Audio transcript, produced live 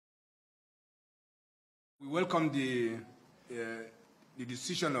We welcome the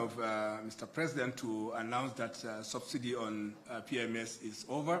decision of Mr. President to announce that subsidy on PMS is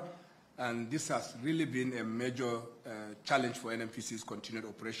over, and this has really been a major challenge for NNPC's continued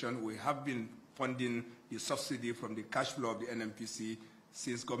operation. We have been funding the subsidy from the cash flow of the NNPC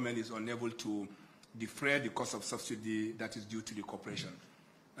since government is unable to defray the cost of subsidy that is due to the corporation.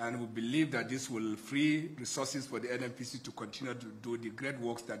 And we believe that this will free resources for the NNPC to continue to do the great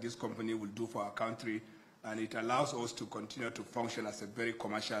works that this company will do for our country, and it allows us to continue to function as a very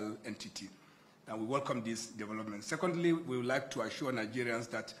commercial entity. And we welcome this development. Secondly, we would like to assure Nigerians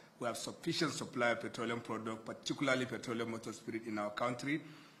that we have sufficient supply of petroleum products, particularly petroleum motor spirit, in our country,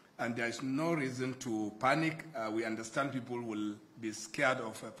 and there is no reason to panic. We understand people will be scared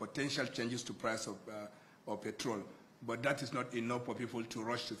of potential changes to price of petrol, but that is not enough for people to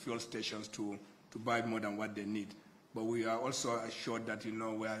rush to fuel stations to buy more than what they need. But we are also assured that, we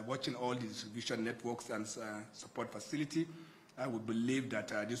are watching all the distribution networks and support facility. I would believe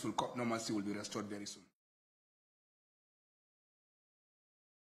that normalcy will be restored very soon.